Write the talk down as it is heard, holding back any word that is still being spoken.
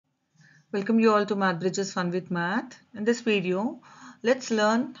Welcome you all to Math Bridges Fun with Math. In this video, let's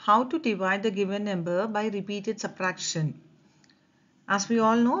learn how to divide the given number by repeated subtraction. As we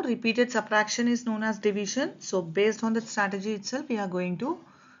all know, repeated subtraction is known as division. So based on that strategy itself, we are going to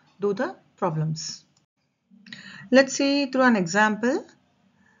do the problems. Let's see through an example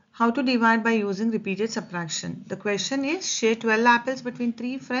how to divide by using repeated subtraction. The question is, share 12 apples between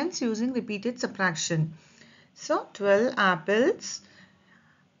 3 friends using repeated subtraction. So 12 apples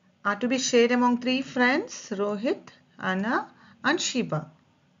are to be shared among 3 friends, Rohit, Anna and Shiba.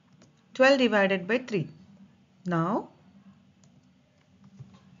 12 divided by 3. Now,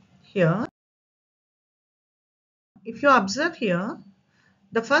 here, if you observe here,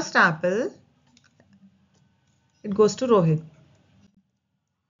 the first apple, it goes to Rohit.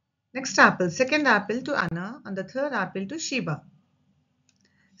 Next apple, second apple to Anna and the third apple to Shiba.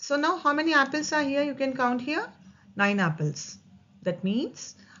 So now how many apples are here? You can count here. 9 apples. That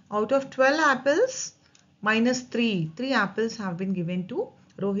means out of 12 apples, minus 3. 3 apples have been given to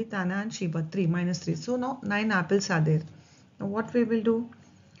Rohit, Anna and Shiba. 3 minus 3. So now 9 apples are there. Now what we will do?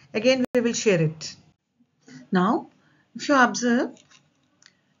 Again we will share it. Now if you observe,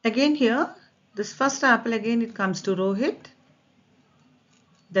 again here, this first apple again it comes to Rohit.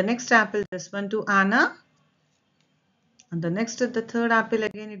 The next apple, this one to Anna. And the third apple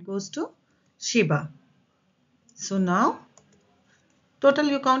again it goes to Shiba. So now total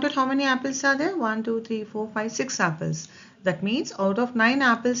you counted how many apples are there? 1, 2, 3, 4, 5, 6 apples. That means out of 9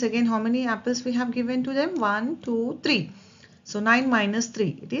 apples again how many apples we have given to them? 1, 2, 3. So 9 minus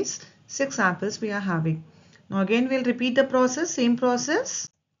 3, it is 6 apples we are having. Now again we'll repeat the process, same process.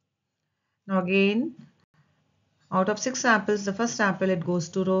 Now again out of 6 apples, the first apple it goes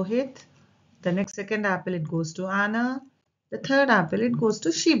to Rohit. The second apple it goes to Anna. The third apple it goes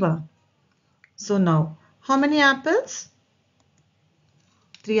to Shiba. So now how many apples?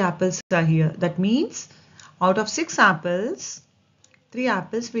 3 apples are here. That means out of 6 apples, 3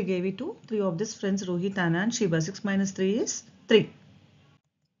 apples we gave it to 3 of these friends Rohit, Anna and Shiba. 6 minus 3 is 3.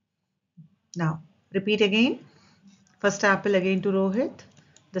 Now repeat again. First apple again to Rohit.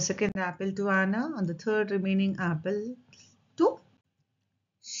 The second apple to Anna and the third remaining apple to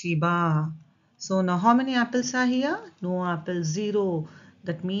Shiba. So now how many apples are here? No apples, 0.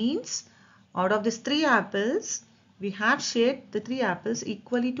 That means out of these 3 apples, we have shared the 3 apples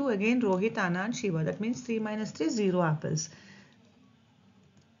equally to again Rohit, Anna and Shiva. That means 3 minus 3, 0 apples.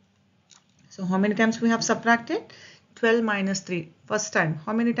 So how many times we have subtracted? 12 minus 3. First time.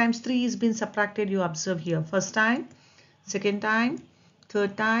 How many times 3 is been subtracted? You observe here. First time, second time,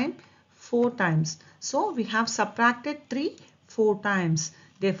 third time, 4 times. So we have subtracted 3 4 times.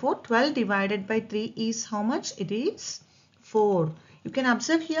 Therefore 12 divided by 3 is how much? It is 4. You can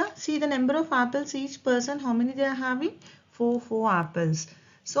observe here. See the number of apples each person. How many they are having? 4 apples.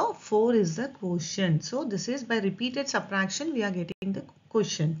 So 4 is the quotient. So this is by repeated subtraction we are getting the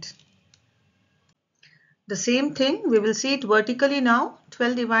quotient. The same thing we will see it vertically now.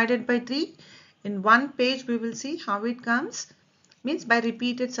 12 divided by 3. In one page we will see how it comes. Means by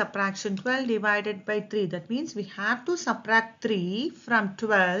repeated subtraction, 12 divided by 3. That means we have to subtract 3 from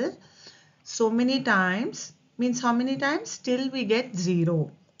 12 so many times. Means how many times? Till we get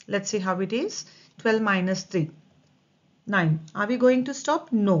 0. Let's see how it is. 12 minus 3. 9. Are we going to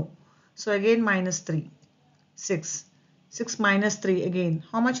stop? No. So again minus 3. 6. 6 minus 3 again.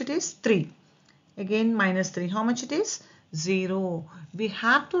 How much it is? 3. Again minus 3. How much it is? 0. We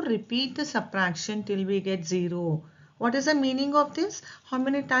have to repeat the subtraction till we get 0. What is the meaning of this? How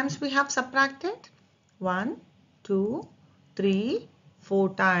many times we have subtracted? 1, 2, 3, 4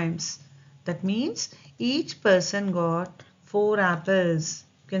 times. That means each person got 4 apples.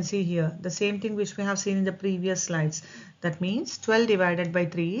 You can see here the same thing which we have seen in the previous slides. That means 12 divided by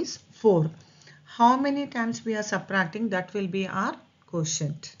 3 is 4. How many times we are subtracting? That will be our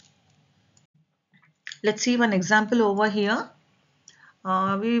quotient. Let's see one example over here.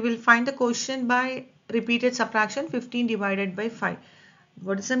 We will find the quotient by repeated subtraction. 15 divided by 5.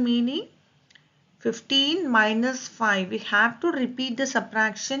 What is the meaning? 15 minus 5. We have to repeat the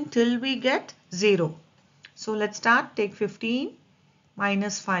subtraction till we get 0. So let's start. Take 15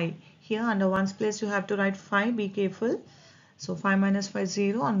 minus 5. Here under 1's place you have to write 5. Be careful. So 5 minus 5 is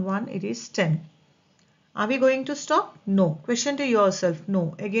 0 and 1 it is 10. Are we going to stop? No. Question to yourself.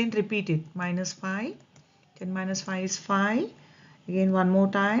 No. Again repeat it. Minus 5. 10 minus 5 is 5. Again one more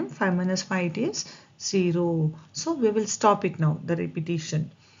time. 5 minus 5 it is 0. So we will stop it now. The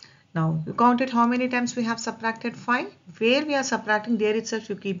repetition. Now you counted how many times we have subtracted 5. Where we are subtracting there itself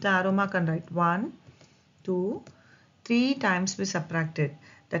you keep the arrow mark and write 1, 2, 3 times we subtracted.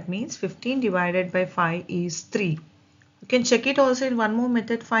 That means 15 divided by 5 is 3. You can check it also in one more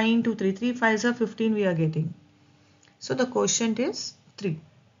method. 5 into 3. 3 5s are 15 we are getting. So the quotient is 3.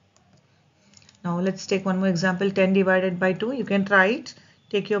 Now let's take one more example. 10 divided by 2. You can try it.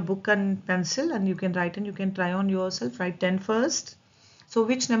 Take your book and pencil and you can write, and you can try on yourself. Write 10 first. So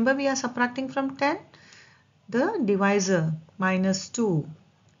which number we are subtracting from 10? The divisor, minus 2.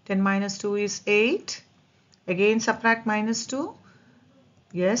 10 minus 2 is 8. Again subtract minus 2.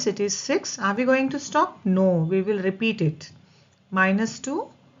 Yes, it is 6. Are we going to stop? No, we will repeat it. Minus 2.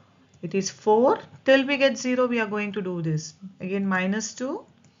 It is 4. Till we get 0 we are going to do this. Again minus 2.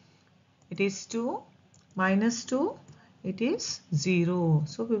 It is 2. Minus 2. It is 0.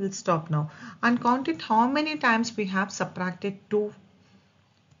 So we will stop now. And count it how many times we have subtracted 2.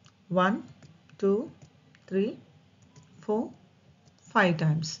 1, 2, 3, 4, 5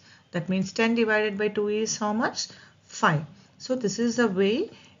 times. That means 10 divided by 2 is how much? 5. So this is the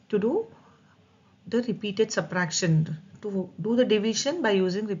way to do the repeated subtraction, to do the division by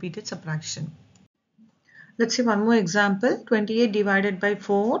using repeated subtraction. Let's see one more example. 28 divided by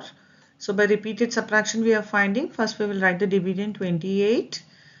 4. So by repeated subtraction we are finding. First we will write the dividend 28.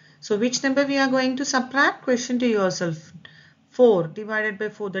 So which number we are going to subtract? Question to yourself. 4 divided by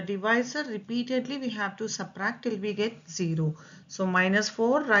 4. The divisor repeatedly we have to subtract till we get 0. So minus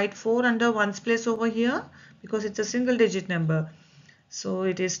 4. Write 4 under ones place over here because it's a single digit number. So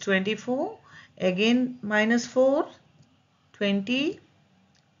it is 24. Again minus 4. 20.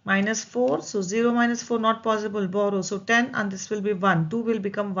 Minus 4. So 0 minus 4 not possible. Borrow. So 10 and this will be 1. 2 will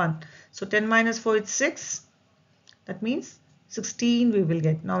become 1. So 10 minus 4 is 6. That means 16 we will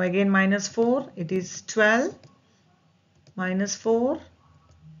get. Now again minus 4. It is 12. Minus 4,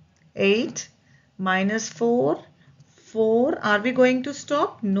 8, minus 4, 4. Are we going to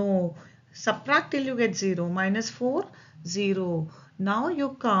stop? No. Subtract till you get 0. Minus 4, 0. Now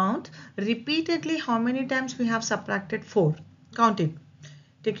you count repeatedly how many times we have subtracted 4. Count it.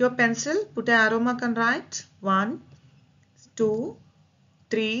 Take your pencil, put an arrow mark and write 1, 2,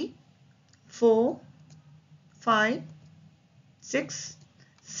 3, 4, 5, 6,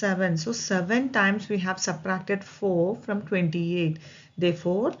 7. So 7 times we have subtracted 4 from 28.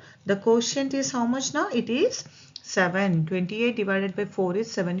 Therefore, the quotient is how much now? It is 7. 28 divided by 4 is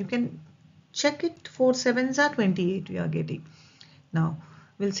 7. You can check it. 4 7s are 28 we are getting. Now,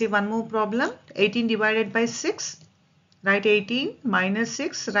 we'll see one more problem. 18 divided by 6. Write 18 minus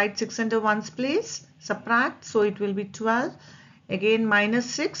 6. Write 6 under ones place. Subtract. So it will be 12. Again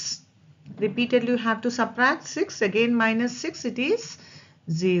minus 6. Repeatedly you have to subtract 6. Again minus 6. It is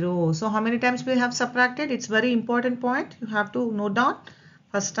 0. So how many times we have subtracted? It's very important point. You have to note down.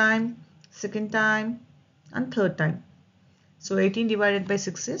 First time, second time and third time. So 18 divided by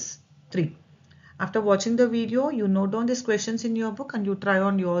 6 is 3. After watching the video, you note down these questions in your book and you try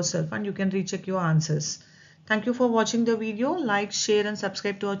on yourself and you can recheck your answers. Thank you for watching the video. Like, share and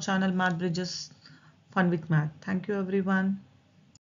subscribe to our channel Math Bridges Fun with Math. Thank you everyone.